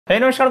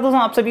नमस्कार दोस्तों,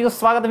 आप सभी को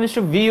स्वागत है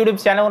Mr.V YouTube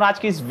चैनल। और आज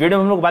की इस वीडियो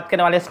में हम लोग बात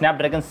करने वाले हैं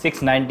स्नैपड्रैगन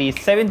 690,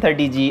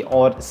 730G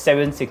और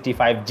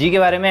 765G के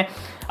बारे में।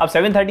 अब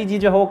 730G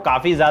जो है वो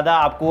काफ़ी ज़्यादा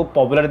आपको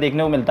पॉपुलर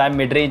देखने को मिलता है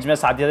मिड रेंज में।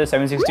 साथ ही साथ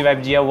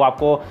 765G है वो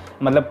आपको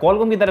मतलब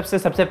Qualcomm की तरफ से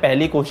सबसे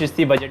पहली कोशिश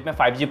थी बजट में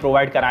 5G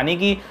प्रोवाइड कराने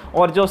की।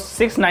 और जो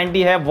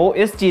 690 है वो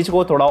इस चीज़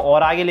को थोड़ा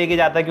और आगे लेके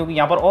जाता है, क्योंकि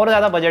यहाँ पर और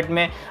ज़्यादा बजट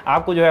में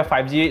आपको जो है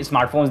 5G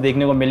स्मार्टफोन्स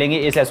देखने को मिलेंगे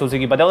इस एसओसी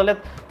की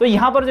बदौलत। तो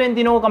यहाँ पर जो इन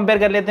तीनों को कंपेयर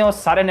कर लेते हैं और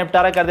सारे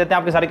निपटारा कर देते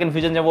हैं, आपके सारे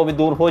कन्फ्यूजन है वो भी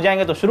दूर हो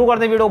जाएंगे। तो शुरू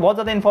करते हैं वीडियो, बहुत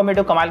ज़्यादा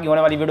इन्फॉर्मेटिव कमाल की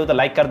होने वाली वीडियो। तो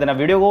लाइक कर देना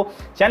वीडियो को,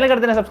 चैनल कर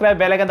देना सब्सक्राइब,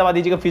 बेल आइकन दबा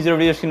दीजिएगा फ्यूचर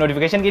वीडियोस की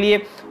नोटिफिकेशन के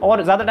लिए।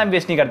 और ज़्यादा टाइम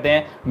वेस्ट नहीं करते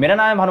हैं, मेरा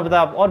नाम है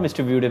भानुप्रताप और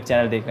Mr.V YouTube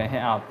चैनल देख रहे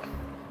हैं आप।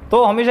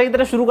 तो हमेशा की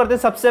तरह शुरू करते हैं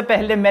सबसे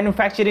पहले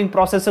मैन्युफैक्चरिंग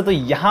प्रोसेस से। तो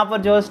यहाँ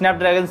पर जो है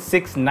स्नैपड्रैगन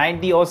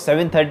 690 और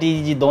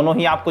 730G दोनों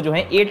ही आपको जो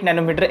है 8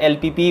 नैनोमीटर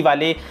LPP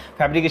वाले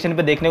फैब्रिकेशन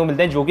पे देखने को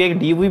मिलते हैं, जो कि एक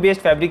DV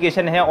बेस्ड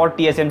फैब्रिकेशन है और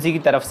TSMC की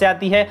तरफ से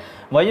आती है।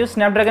 वही जो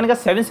स्नैपड्रैगन का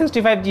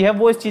 765G है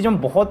वो इस चीज़ में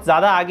बहुत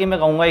ज़्यादा आगे मैं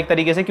कहूँगा एक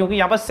तरीके से, क्योंकि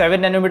यहाँ पर 7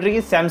 नैनोमीटर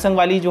की सैमसंग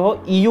वाली जो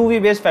है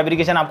EUV बेस्ड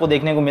फैब्रिकेशन आपको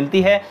देखने को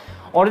मिलती है।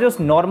 और जो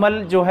नॉर्मल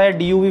जो है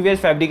DUV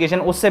बेस्ड फैब्रिकेशन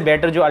उससे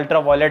बेटर जो अल्ट्रा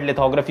वायलेट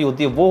लिथोग्राफी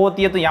होती है वो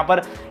होती है। तो यहाँ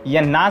पर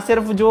यह ना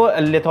सिर्फ जो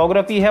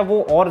लिथोग्राफी है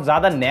वो और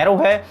ज़्यादा नैरो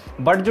है,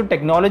 बट जो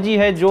टेक्नोलॉजी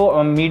है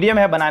जो मीडियम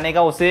है बनाने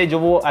का उसे जो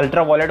वो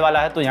अल्ट्रा वायलेट वाला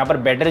है, तो यहाँ पर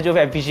बेटर जो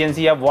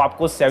एफिशिएंसी है वो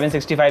आपको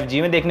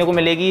 765G में देखने को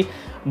मिलेगी।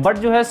 बट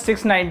जो है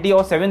 690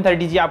 और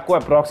 730G आपको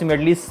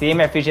अप्रॉक्सीमेटली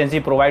सेम एफिशिएंसी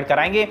प्रोवाइड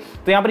कराएंगे।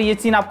 तो यहाँ पर ये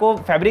सीन आपको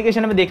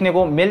फैब्रिकेशन में देखने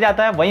को मिल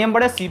जाता है। वहीं हम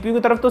बड़े CPU की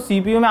तरफ, तो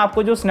CPU में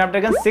आपको जो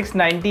स्नैपड्रैगन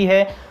 690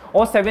 है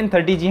और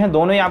 730G हैं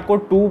दोनों ही आपको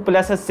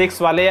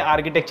 2+6 वाले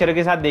आर्किटेक्चर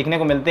के साथ देखने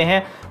को मिलते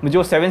हैं।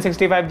 जो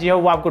 765G है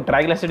वो आपको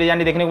ट्राइक्लस्टर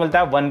डिजाइन देखने को मिलता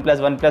है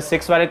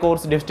 1+1+6 वाले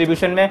कोर्स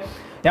डिस्ट्रीब्यूशन में।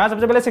 यहाँ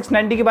सबसे पहले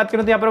 690 की बात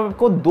करें तो यहाँ पर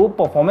आपको दो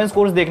परफॉर्मेंस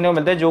कोर्स देखने को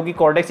मिलते हैं, जो कि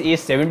कॉर्टेक्स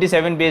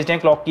A77 बेस्ड हैं,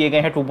 क्लॉक किए गए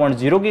हैं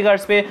 2.0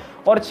 गीगाहर्ट्ज पे।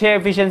 और 6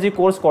 एफिशिएंसी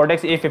कोर्स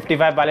कॉर्टेक्स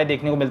A55 वाले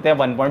देखने को मिलते हैं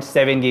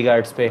 1.7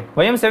 गीगाहर्ट्ज पे।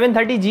 वहीं हम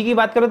 730G की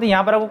बात करें तो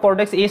यहाँ पर आपको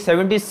कॉर्टेक्स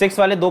A76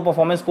 वाले दो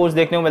परफॉर्मेंस कोर्स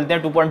देखने को मिलते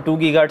हैं 2.2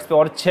 गीगाहर्ट्ज पे।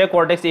 और 6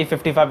 कॉर्टेक्स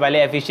A55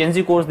 वाले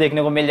एफिशिएंसी कोर्स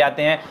देखने को मिल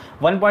जाते हैं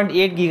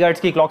 1.8 गीगाहर्ट्ज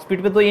की क्लॉक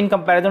स्पीड पे। तो इन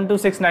कंपैरिजन टू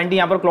 690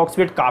 यहाँ पर क्लॉक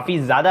स्पीड काफ़ी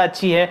ज़्यादा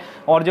अच्छी है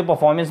और जो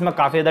परफॉर्मेंस में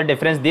काफ़ी ज़्यादा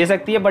डिफरेंस दे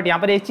सकती है। बट यहाँ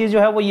पर एक चीज़ जो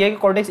है वो ये है कि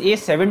कॉर्टेक्स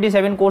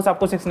A77 कोर्स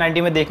आपको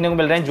 690 में देखने को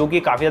मिल रहे हैं, जो कि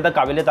काफ़ी ज़्यादा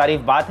काबिल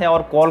तारीफ बात है।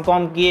 और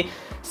Qualcomm की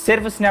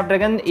सिर्फ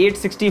स्नैपड्रैगन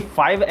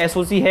 865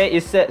 एसओसी है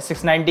इस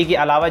 690 के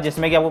अलावा,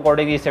 जिसमें कि आपको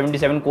कॉर्टेक्स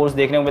A77 कोर्स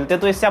देखने को मिलते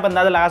हैं। तो इससे आप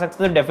अंदाजा लगा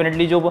सकते हो तो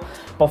डेफिनेटली जो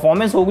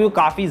परफॉर्मेंस होगी वो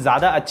काफ़ी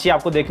ज़्यादा अच्छी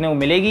आपको देखने को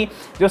मिलेगी।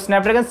 जो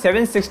स्नैपड्रैगन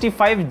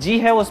 765G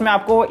है उसमें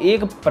आपको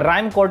एक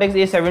प्राइम कॉर्टेक्स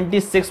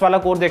A76 वाला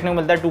कोर देखने को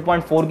मिलता है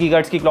 2.4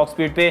 गीगाहर्ट्ज की क्लॉक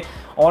स्पीड पे।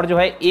 और जो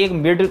है एक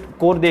मिड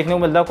कोर देखने को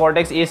मिलता है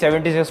कॉर्टेक्स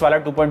A76 वाला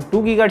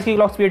 2.2 गीगाहर्ट्ज की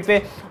क्लॉक स्पीड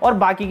पे। और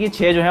बाकी की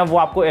 6 जो है वो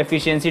आपको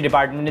एफिशिएंसी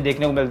डिपार्टमेंट में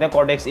देखने को मिलते हैं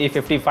कॉर्टेक्स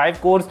A55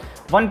 कोर्स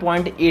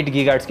 1.8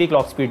 गीगाहर्ट्ज की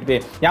क्लॉक स्पीड पे।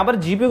 यहाँ पर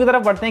GPU की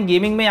तरफ बढ़ते हैं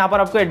गेमिंग में। यहाँ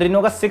पर आपको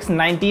एड्रीनो का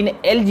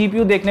 619L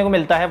GPU देखने को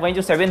मिलता है। वहीं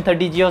जो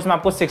 730G है उसमें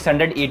आपको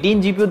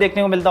 618 GPU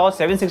देखने को मिलता है। और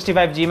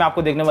 765G में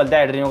आपको देखने को मिलता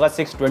है एड्रीनो का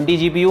 620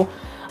 GPU।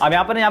 अब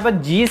यहाँ पर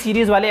G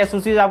सीरीज वाले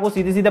एसओसीज आपको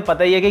सीधे सीधे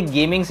पता ही है कि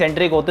गेमिंग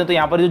सेंट्रिक होते हैं। तो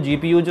यहाँ पर जो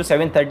GPU जो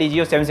 730G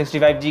और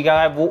 765G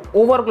का है वो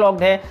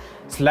ओवरक्लॉक्ड है,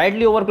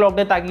 स्लाइटली ओवरक्लॉक्ड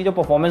है, ताकि जो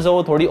परफॉर्मेंस है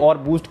वो थोड़ी और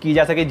बूस्ट की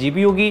जा सके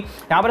GPU की।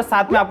 यहाँ पर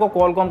साथ में आपको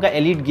Qualcomm का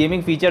एलीट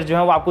गेमिंग फीचर जो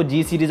है वो आपको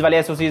G सीरीज वाले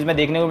एसओसीज में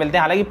देखने को मिलते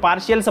हैं। हालांकि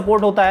पार्शियल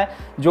सपोर्ट होता है,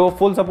 जो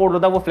फुल सपोर्ट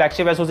होता है वो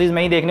फ्लैगशिप एसओसीज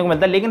में ही देखने को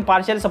मिलता है, लेकिन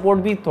पार्शियल सपोर्ट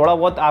भी थोड़ा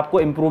बहुत आपको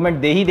इंप्रूवमेंट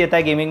दे ही देता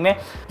है गेमिंग में।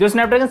 जो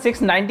स्नैपड्रैगन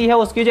 690 है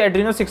उसकी जो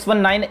एड्रीनो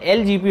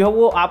 619L GPU है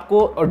वो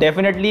आपको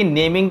डेफिनेटली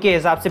नेमिंग के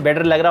हिसाब से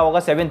बेटर लग रहा होगा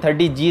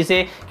 730G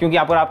से, क्योंकि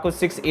यहाँ पर आपको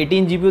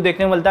 618 GPU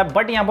देखने को मिलता है।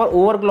 बट यहाँ पर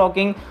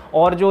ओवरक्लॉकिंग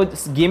और जो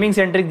गेमिंग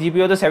सेंट्रिक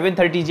GPU है तो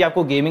 730G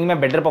आपको गेमिंग में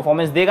बेटर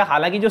परफॉर्मेंस देगा।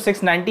 हालांकि जो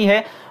 690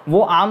 है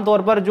वो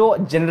आमतौर पर जो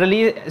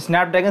जनरली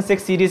स्नैपड्रैगन 6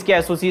 सीरीज के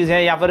एसओसीज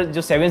हैं या फिर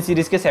जो 7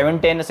 सीरीज के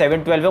 710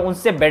 712 है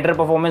उनसे बेटर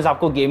परफॉर्मेंस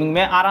आपको गेमिंग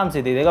में आराम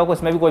से दे देगा,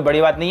 उसमें भी कोई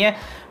बड़ी बात नहीं है।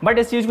 बट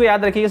इस चीज़ को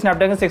याद रखिए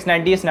स्नैपड्रैगन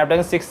 690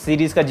 स्नैपड्रैगन 6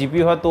 सीरीज का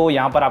GPU है, तो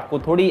यहाँ पर आपको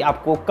थोड़ी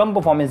कम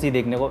परफॉर्मेंस ही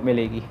देखने को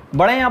मिलेगी।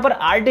 बड़ा यहाँ पर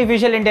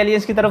आर्टिफिशियल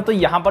इंटेलिजेंस की तरफ, तो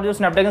यहाँ पर जो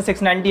स्नैपड्रैगन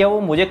 690 है वो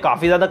मुझे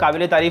काफ़ी ज़्यादा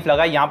काबिल तारीफ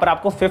लगा। यहाँ पर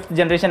आपको 5th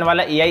जनरेशन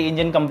वाला AI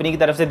इंजन कंपनी की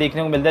तरफ से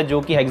देखने को मिलता है,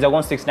 जो कि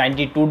हेक्सागॉन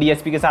 692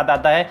 DSP के साथ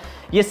आता है।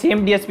 ये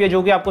सेम DSP है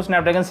जो कि आपको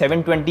स्नैपड्रैगन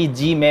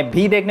 720G में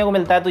भी देखने को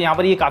मिलता है, तो यहाँ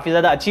पर ये काफ़ी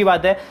ज़्यादा अच्छी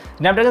बात है।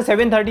 स्नैपड्रैगन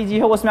 730G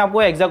है उसमें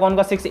आपको हेक्सागॉन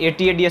का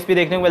 688 DSP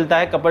देखने को मिलता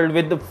है, coupled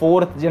with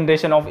 4th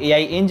generation of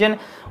AI engine.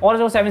 और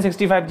जो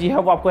 765G है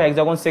वो आपको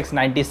हेक्सागॉन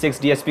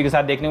 696 DSP के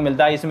साथ देखने को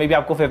मिलता है, इसमें भी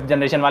आपको 5th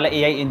जनरेशन वाला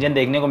AI इंजन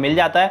देखने को मिल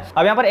जाता है।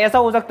 अब यहाँ पर ऐसा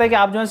हो सकता है कि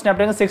आप जो है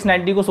स्नैपड्रैगन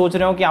 690 को सोच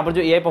रहे हो कि यहाँ पर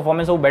जो AI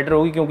परफॉर्मेंस है वो बेटर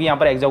होगी, क्योंकि यहाँ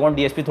पर हेक्सागॉन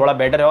DSP थोड़ा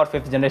बेटर है और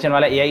 5th जनरेशन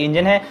वाला AI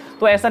इंजन है।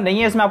 तो ऐसा नहीं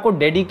है, इसमें आपको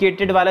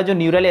डेडिकेटेड वाला जो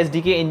न्यूरल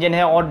SDK इंजन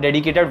है और और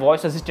डेडिकेटेड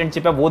वॉइस असिस्टेंट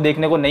चिप है वो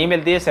देखने को नहीं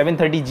मिलती है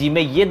 730G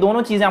में। ये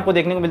दोनों चीज़ें आपको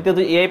देखने को मिलती है।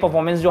 तो AI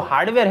परफॉर्मेंस जो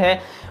हार्डवेयर है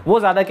वो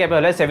ज़्यादा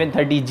कैपेबल है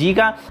 730G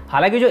का।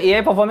 हालांकि जो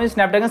AI परफॉर्मेंस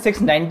स्नैपड्रैगन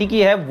 690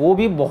 की है वो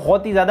भी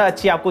बहुत ही ज़्यादा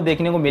अच्छी आपको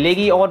देखने को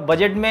मिलेगी, और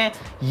बजट में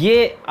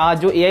ये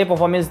जो AI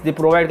परफॉर्मेंस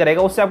प्रोवाइड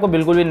करेगा उससे आपको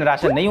बिल्कुल भी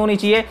निराशा नहीं होनी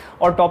चाहिए।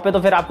 और टॉप पे तो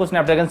फिर आपको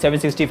स्नैपड्रैगन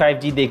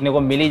 765G देखने को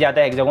मिल ही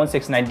जाता है हेक्सागोन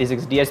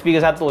 696 DSP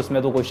के साथ, तो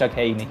उसमें तो कोई शक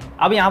है ही नहीं।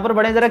 अब यहाँ पर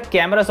बढ़े जरा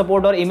कैमरा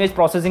सपोर्ट और इमेज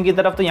प्रोसेसिंग की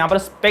तरफ, तो यहाँ पर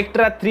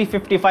स्पेक्ट्रा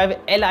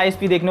 355L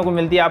ISP देखने को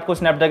मिलती है आपको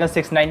स्नैपड्रैगन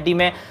 690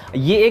 में।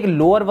 ये एक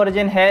लोअर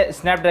वर्जन है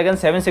स्नैपड्रैगन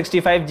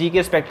 765G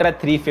के स्पेक्ट्रा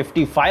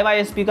 355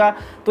 ISP का।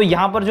 तो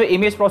यहाँ पर जो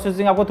इमेज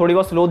प्रोसेसिंग आपको थोड़ी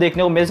बहुत स्लो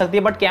देखने को मिल सकती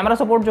है, बट कैमरा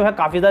सपोर्ट जो है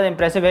काफी ज्यादा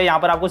इंप्रेसिव है। यहाँ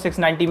पर आपको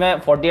 690 में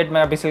 48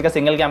 मेगापिक्सल का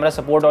सिंगल कैमरा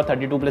सपोर्ट और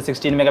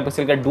 32+16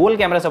 मेगापिक्सल का डुअल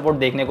कैमरा सपोर्ट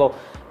देखने को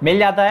मिल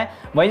जाता है।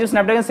 वहीं जो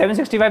स्नैपड्रैगन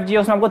 765G है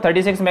उसमें आपको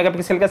 36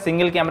 मेगापिक्सल का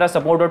सिंगल कैमरा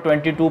सपोर्ट और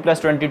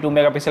 22+22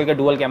 मेगापिक्सल का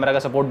डुअल कैमरा का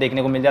सपोर्ट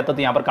देखने को मिल जाता है।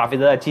 तो यहाँ पर काफी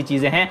ज्यादा अच्छी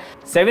चीजें हैं।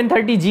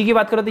 730G की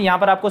बात करो तो यहाँ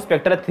पर आपको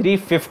स्पेक्ट्रा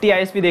 350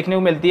 ISP देखने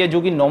को मिलती है,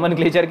 जो कि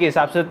नोमेनक्लेचर के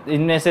हिसाब से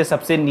इनमें से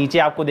सबसे नीचे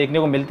आपको देखने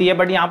को मिलती है।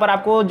 बट यहाँ पर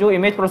आपको जो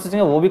इमेज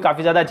प्रोसेसिंग है वो भी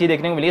काफी ज्यादा अच्छी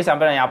देखने को मिली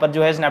है। यहाँ पर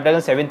जो है स्नैपड्रैगन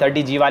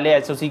 730G वाले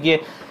SoC के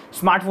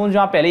स्मार्टफोन जो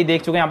आप पहले ही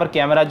देख चुके हैं, यहाँ पर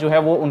कैमरा जो है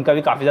वो उनका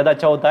भी काफी ज्यादा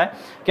अच्छा होता है।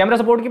 कैमरा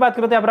सपोर्ट की बात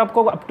करें तो यहाँ पर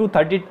आपको अप टू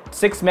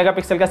 36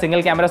 मेगापिक्सल का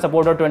सिंगल कैमरा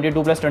सपोर्ट और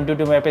 22+22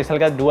 मेगापिक्सल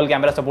का डुअल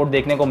कैमरा सपोर्ट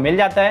देखने को मिल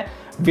जाता है।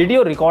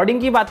 वीडियो रिकॉर्डिंग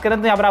की बात करें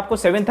तो यहाँ पर आपको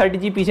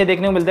 730G पीछे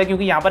देखने को मिलता है,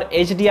 क्योंकि यहाँ पर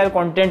HDR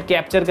कंटेंट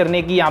कैप्चर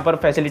करने की यहाँ पर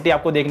फैसिलिटी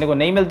आपको देखने को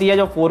नहीं मिलती है,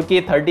 जो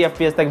 4K 30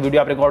 FPS तक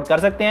वीडियो आप रिकॉर्ड कर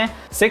सकते हैं।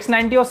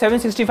 690 और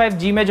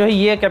 765G में जो है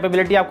ये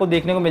कैपेबिलिटी आपको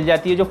देखने को मिल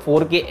जाती है, जो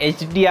 4K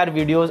HDR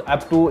videos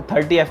up to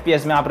 30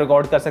 FPS में आप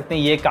रिकॉर्ड कर सकते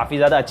हैं। ये काफी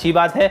ज्यादा अच्छी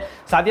बात है।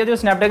 साथ ही जो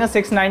स्नैपड्रैगन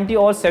 690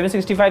 और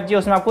 765G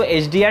उसमें आपको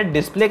HDR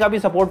डिस्प्ले का भी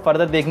सपोर्ट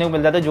फर्दर देखने को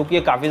मिल जाता है, जो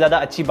कि काफी ज्यादा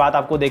अच्छी बात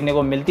आपको देखने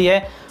को मिलती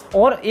है।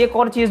 और एक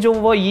और चीज़ जो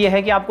वो ये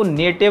है कि आपको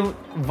नेटिव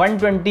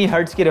 120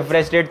 हर्ट्ज की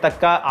रिफ्रेश रेट तक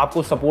का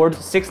आपको सपोर्ट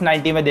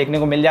 690 में देखने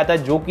को मिल जाता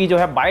है, जो कि जो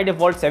है बाय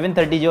डिफॉल्ट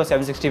 730G और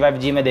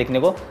 765G में देखने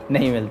को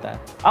नहीं मिलता है।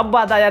 अब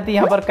बात आ जाती है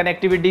यहाँ पर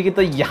कनेक्टिविटी की,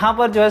 तो यहाँ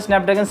पर जो है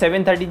स्नैपड्रैगन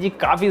 730G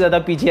काफ़ी ज़्यादा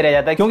पीछे रह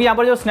जाता है, क्योंकि यहाँ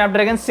पर जो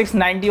स्नैपड्रैगन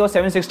 690 और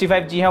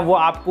 765G है वो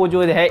आपको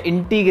जो है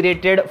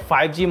इंटीग्रेटेड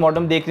 5G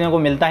मॉडेम देखने को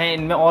मिलता है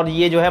इनमें, और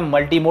ये जो है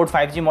मल्टी मोड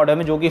 5G मॉडेम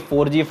है, जो कि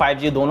 4G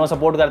 5G दोनों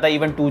सपोर्ट करता है,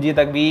 इवन 2G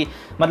तक भी,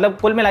 मतलब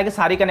कुल मिला के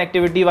सारी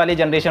कनेक्टिविटी वाले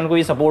जनरेशन को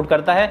ही सपोर्ट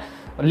करता है।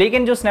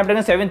 लेकिन जो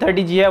स्नैपड्रैगन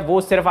 730G है वो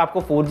सिर्फ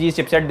आपको 4G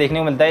चिपसेट देखने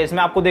को मिलता है।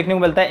 इसमें आपको देखने को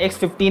मिलता है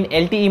X15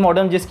 LTE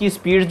मॉडेम, जिसकी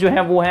स्पीड जो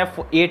है वो है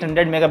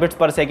 800 मेगाबिट्स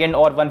पर सेकंड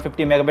और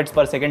 150 मेगाबिट्स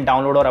पर सेकंड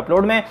डाउनलोड और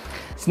अपलोड में।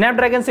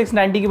 स्नैपड्रैगन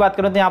 690 की बात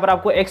करें तो यहाँ पर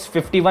आपको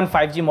X51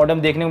 5G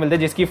मॉडेम देखने को मिलता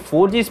है, जिसकी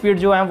 4G स्पीड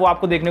जो है वो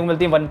आपको देखने को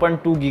मिलती है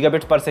 1.2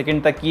 गीगाबिट्स पर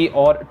सेकंड तक की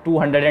और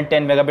 210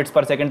 मेगाबिट्स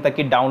पर सेकंड तक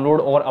की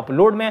डाउनलोड और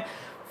अपलोड में।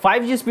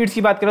 5G स्पीड्स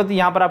की बात करें तो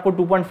यहाँ पर आपको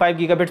 2.5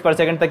 गीगाबिट्स पर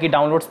सेकंड तक की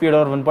डाउनलोड स्पीड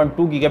और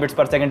 1.2 गीगाबिट्स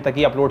पर सेकंड तक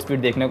की अपलोड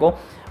स्पीड देखने को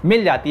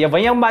मिल जाती है।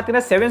 वहीं हम बात करें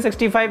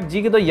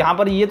 765G की, तो यहाँ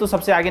पर ये तो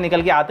सबसे आगे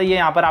निकल के आता ही है।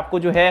 यहाँ पर आपको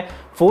जो है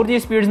 4G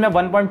स्पीड्स में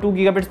 1.2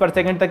 गीगाबिट्स पर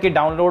सेकंड तक की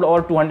डाउनलोड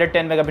और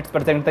 210 मेगाबिट्स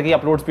पर सेकंड तक की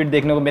अपलोड स्पीड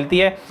देखने को मिलती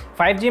है।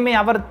 5G में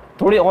यहाँ पर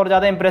थोड़ी और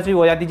ज़्यादा इंप्रेसिव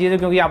हो जाती चीज़,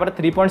 क्योंकि यहाँ पर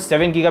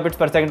 3.7 गीगाबिट्स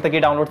पर सेकंड तक की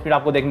डाउनलोड स्पीड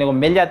आपको देखने को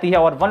मिल जाती है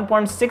और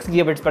 1.6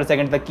 गीगाबिट्स पर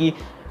सेकंड तक की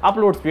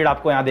अपलोड स्पीड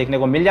आपको यहाँ देखने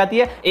को मिल जाती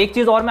है। एक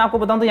चीज़ और मैं आपको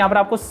बताऊं तो यहाँ पर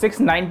आपको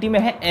 690 में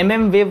है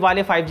MM वेव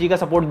वाले 5G का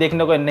सपोर्ट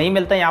देखने को नहीं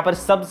मिलता है। यहाँ पर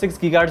सब 6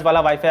 गीगाहर्ट्ज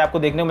वाला वाईफाई आपको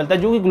देखने को मिलता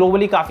है, जो कि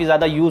ग्लोबली काफ़ी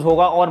ज़्यादा यूज़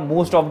होगा, और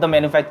most of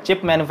the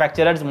chip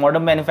manufacturers,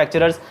 modern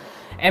manufacturers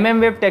MM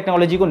wave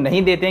technology को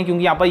नहीं देते हैं,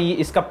 क्योंकि यहाँ पर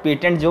इसका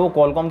पेटेंट जो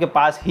Qualcomm के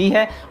पास ही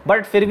है।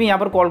 बट फिर भी यहाँ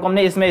पर Qualcomm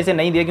ने इसमें इसे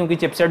नहीं दिया, क्योंकि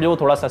चिपसेट जो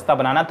थोड़ा सस्ता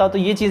बनाना था। तो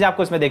ये चीज़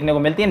आपको इसमें देखने को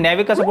मिलती है।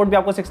 नेविक का सपोर्ट भी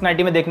आपको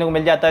 690 में देखने को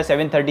मिल जाता है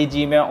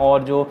 730G में,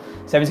 और जो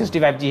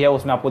 765G है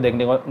उसमें आपको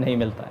देखने को नहीं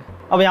मिलता है।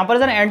 अब यहाँ पर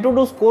जरा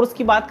AnTuTu स्कोर्स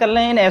की बात कर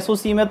रहे हैं इन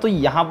SoC में, तो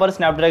यहाँ पर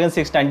स्नैपड्रैगन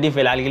 690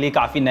 फिलहाल के लिए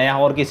काफ़ी नया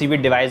है और किसी भी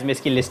डिवाइस में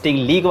इसकी लिस्टिंग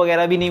लीक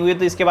वगैरह भी नहीं हुई,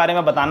 तो इसके बारे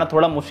में बताना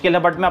थोड़ा मुश्किल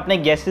है। बट मैं अपने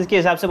गैसेस के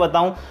हिसाब से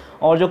बताऊँ,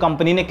 और जो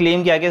कंपनी ने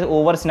क्लेम किया कि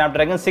ओवर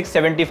स्नैपड्रैगन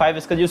 675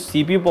 इसका जो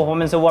CPU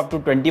परफॉर्मेंस है वो अप टू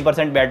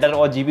 20% बेटर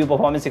और GPU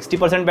परफॉर्मेंस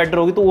 60% बेटर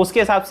होगी, तो उसके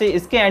हिसाब से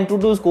इसके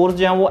AnTuTu स्कोर्स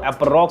जो हैं वो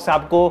अप्रॉक्स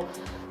आपको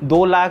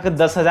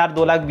 2,10,000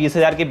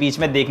 2,20,000 के बीच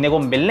में देखने को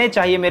मिलने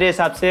चाहिए मेरे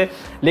हिसाब से।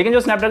 लेकिन जो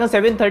स्नैपड्रैगन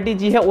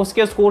 730G है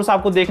उसके स्कोर्स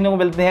आपको देखने को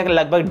मिलते हैं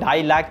लगभग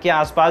 2.5 लाख के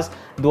आसपास,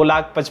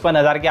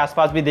 2,55,000 के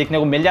आसपास भी देखने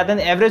को मिल जाते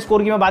हैं। एवरेज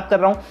स्कोर की मैं बात कर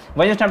रहा हूँ।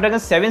 वहीं जो स्नैपड्रैगन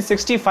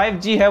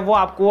 765G है वो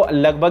आपको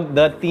लगभग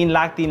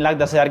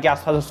 3,10,000 के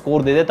आसपास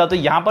स्कोर दे देता। तो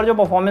यहाँ पर जो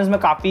परफॉर्मेंस में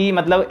काफ़ी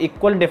मतलब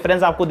इक्वल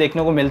डिफरेंस आपको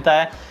देखने को मिलता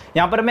है।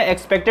 यहाँ पर मैं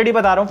एक्सपेक्टेड ही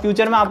बता रहा हूँ,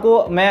 फ्यूचर में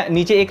आपको मैं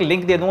नीचे एक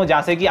लिंक दे दूँगा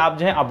जहाँ से कि आप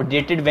जो है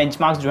अपडेटेड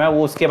बेंचमार्क्स जो है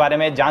वो उसके बारे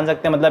में जान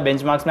सकते हैं। मतलब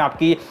बेंचमार्क्स में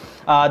आपकी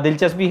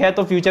दिलचस्पी है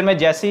तो फ्यूचर में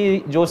जैसे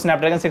ही जो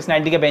स्नैपड्रैगन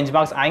 690 के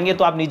बेंचमार्क्स आएंगे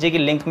तो आप नीचे की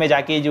लिंक में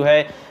जाके जो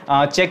है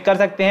चेक कर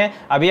सकते हैं।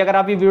 अभी अगर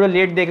आप ये वीडियो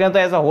लेट देख रहे हैं तो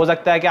ऐसा हो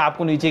सकता है कि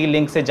आपको नीचे की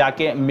लिंक से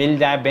जाके मिल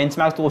जाए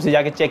बेंचमार्क्स, तो उसे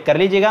जाके चेक कर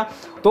लीजिएगा।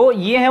 तो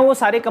ये हैं वो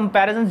सारे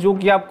कंपैरिजन जो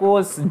कि आपको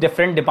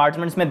डिफरेंट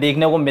डिपार्टमेंट्स में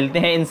देखने को मिलते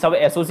हैं इन सब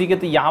एसओसी के।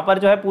 तो यहाँ पर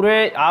जो है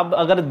पूरे आप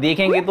अगर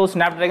देखेंगे तो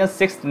स्नैपड्रैगन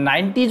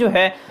 690 जो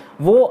है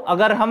वो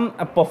अगर हम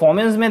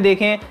परफॉर्मेंस में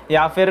देखें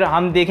या फिर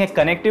हम देखें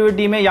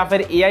कनेक्टिविटी में या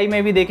फिर एआई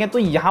में भी देखें तो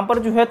यहाँ पर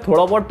जो है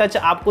थोड़ा बहुत टच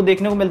आपको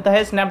देखने को मिलता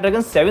है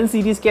स्नैपड्रैगन 7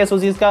 सीरीज के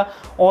एसओसीज का।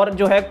 और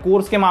जो है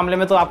कोर्स के मामले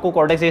में तो आपको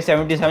कॉर्टेक्स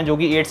A77 जो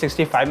कि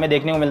 865 में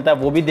देखने को मिलता है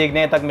वो भी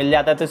देखने तक मिल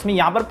जाता है। तो इसमें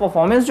यहाँ पर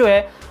परफॉर्मेंस जो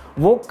है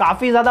वो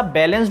काफ़ी ज़्यादा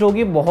बैलेंस्ड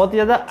होगी, बहुत ही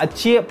ज़्यादा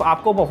अच्छी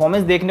आपको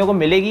परफॉर्मेंस देखने को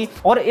मिलेगी।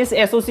 और इस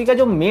एसओसी का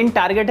जो मेन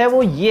टारगेट है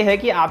वो ये है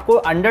कि आपको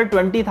अंडर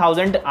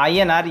 20,000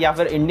 INR या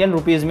फिर इंडियन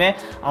रुपीज़ में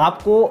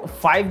आपको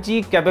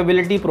 5G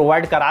कैपेबिलिटी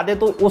प्रोवाइड करा दे।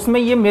 तो उसमें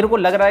ये मेरे को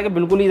लग रहा है कि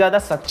बिल्कुल ही ज़्यादा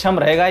सक्षम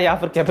रहेगा या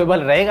फिर कैपेबल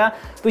रहेगा।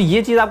 तो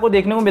ये चीज़ आपको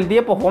देखने को मिलती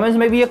है। परफॉर्मेंस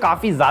में भी ये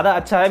काफ़ी ज़्यादा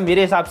अच्छा है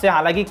मेरे हिसाब से।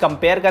 हालांकि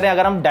कंपेयर करें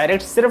अगर हम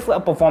डायरेक्ट सिर्फ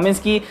परफॉर्मेंस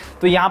की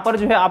तो यहाँ पर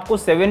जो है आपको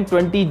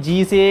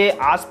 720G से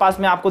आसपास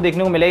में आपको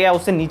देखने को मिलेगा,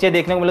 उससे नीचे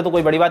देखने को मिले तो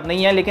कोई बड़ी बात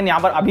नहीं है। लेकिन यहां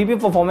पर अभी भी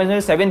परफॉर्मेंस में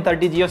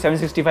 730G और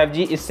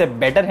 765G इससे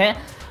बेटर हैं।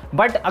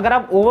 बट अगर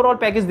आप ओवरऑल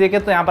पैकेज देखें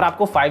तो यहाँ पर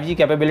आपको 5G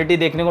कैपेबिलिटी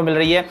देखने को मिल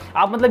रही है।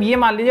 आप मतलब ये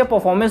मान लीजिए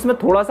परफॉर्मेंस में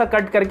थोड़ा सा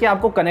कट करके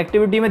आपको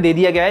कनेक्टिविटी में दे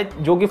दिया गया है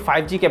जो कि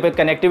 5G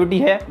कनेक्टिविटी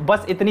है,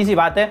 बस इतनी सी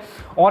बात है।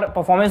 और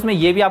परफॉर्मेंस में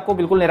ये भी आपको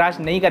बिल्कुल निराश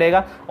नहीं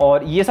करेगा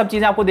और ये सब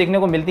चीज़ें आपको देखने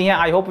को मिलती हैं।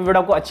 आई होप वीडियो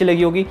आपको अच्छी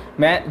लगी होगी,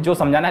 मैं जो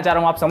समझाना चाह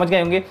रहा हूँ आप समझ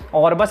गए होंगे।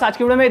 और बस आज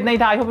की वीडियो में इतना ही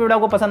था। आई होप वीडियो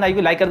आपको पसंद आई।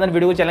 लाइक कर देना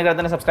वीडियो को, चैनल कर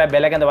देना सब्सक्राइब,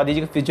 बेल आइकन दबा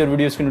दीजिए फ्यूचर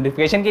वीडियोस की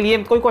नोटिफिकेशन के लिए।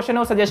 कोई क्वेश्चन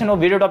हो, सजेशन हो,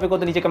 वीडियो टॉपिक हो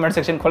तो नीचे कमेंट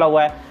सेक्शन खुला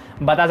हुआ है,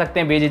 बता सकते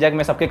हैं बेझिझक,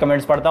 मैं सबके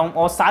कमेंट्स पढ़ता हूँ।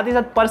 और साथ ही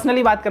साथ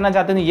पर्सनली बात करना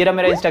चाहते हैं तो ये रहा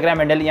मेरा इंस्टाग्राम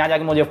हैंडल, यहाँ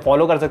जाके मुझे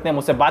फॉलो कर सकते हैं,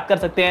 मुझसे बात कर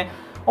सकते हैं।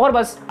 और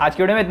बस आज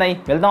की वीडियो में इतना ही,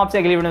 मिलता हूँ आपसे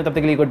अगली वीडियो में, तब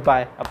तक के लिए गुड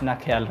बाय, अपना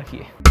ख्याल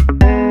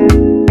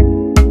रखिए।